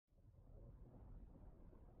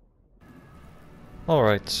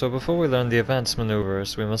Alright, so before we learn the advanced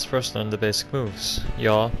maneuvers, we must first learn the basic moves.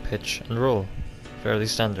 Yaw, pitch, and roll. Fairly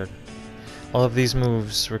standard. All of these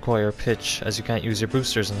moves require pitch, as you can't use your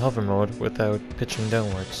boosters in hover mode without pitching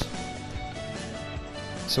downwards.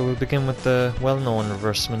 So we'll begin with the well-known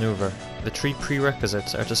reverse maneuver. The three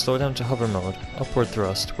prerequisites are to slow down to hover mode, upward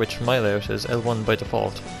thrust, which from my layout is L1 by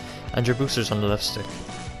default, and your boosters on the left stick.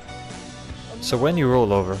 So when you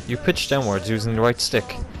roll over, you pitch downwards using the right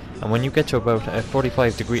stick, and when you get to about a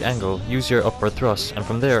 45-degree angle, use your upward thrust, and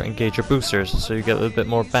from there engage your boosters so you get a little bit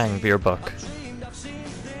more bang for your buck.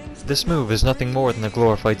 This move is nothing more than a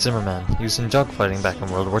glorified Zimmerman, used in dogfighting back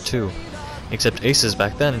in World War II. Except aces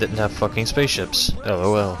back then didn't have fucking spaceships,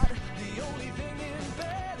 LOL.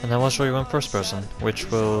 And now I'll show you in first person,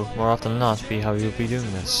 which will more often than not be how you'll be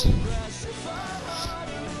doing this.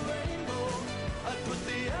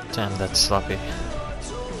 Damn, that's sloppy.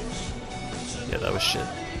 Yeah, that was shit.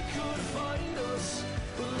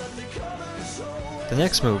 The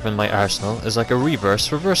next move in my arsenal is like a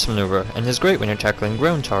reverse maneuver and is great when you're tackling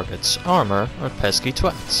ground targets, armor, or pesky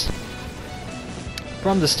twats.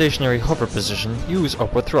 From the stationary hover position, use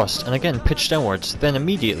upward thrust and again pitch downwards, then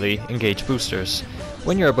immediately engage boosters.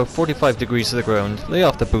 When you're about 45 degrees to the ground, lay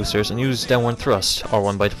off the boosters and use downward thrust,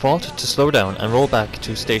 R1 by default, to slow down and roll back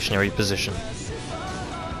to stationary position.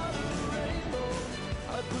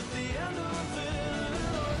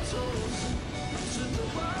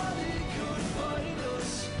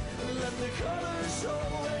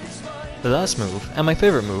 The last move, and my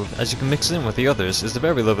favourite move, as you can mix it in with the others, is the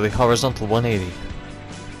very lovely horizontal 180.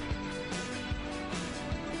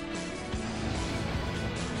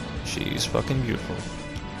 She's fucking beautiful.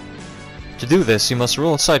 To do this, you must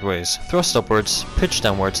roll sideways, thrust upwards, pitch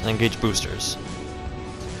downwards, and engage boosters.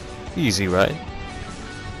 Easy, right?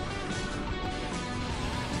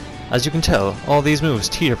 As you can tell, all these moves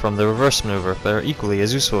teeter from the reverse maneuver, but are equally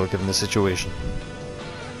as useful given the situation.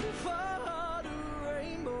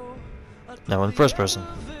 Now in first person.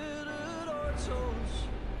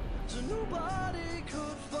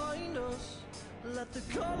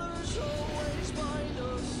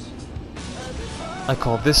 I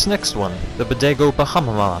call this next one the Bodego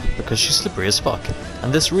Bahamama because she's slippery as fuck,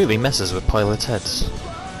 and this really messes with pilots' heads.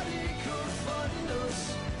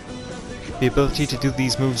 The ability to do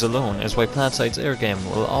these moves alone is why Planetide's air game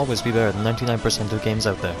will always be better than 99% of games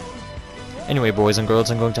out there. Anyway, boys and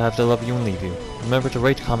girls, I'm going to have to love you and leave you. Remember to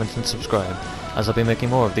rate, comment and subscribe, as I'll be making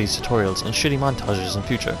more of these tutorials and shitty montages in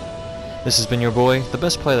future. This has been your boy, the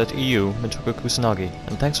best pilot EU, MatokoKusanagi,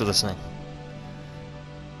 and thanks for listening.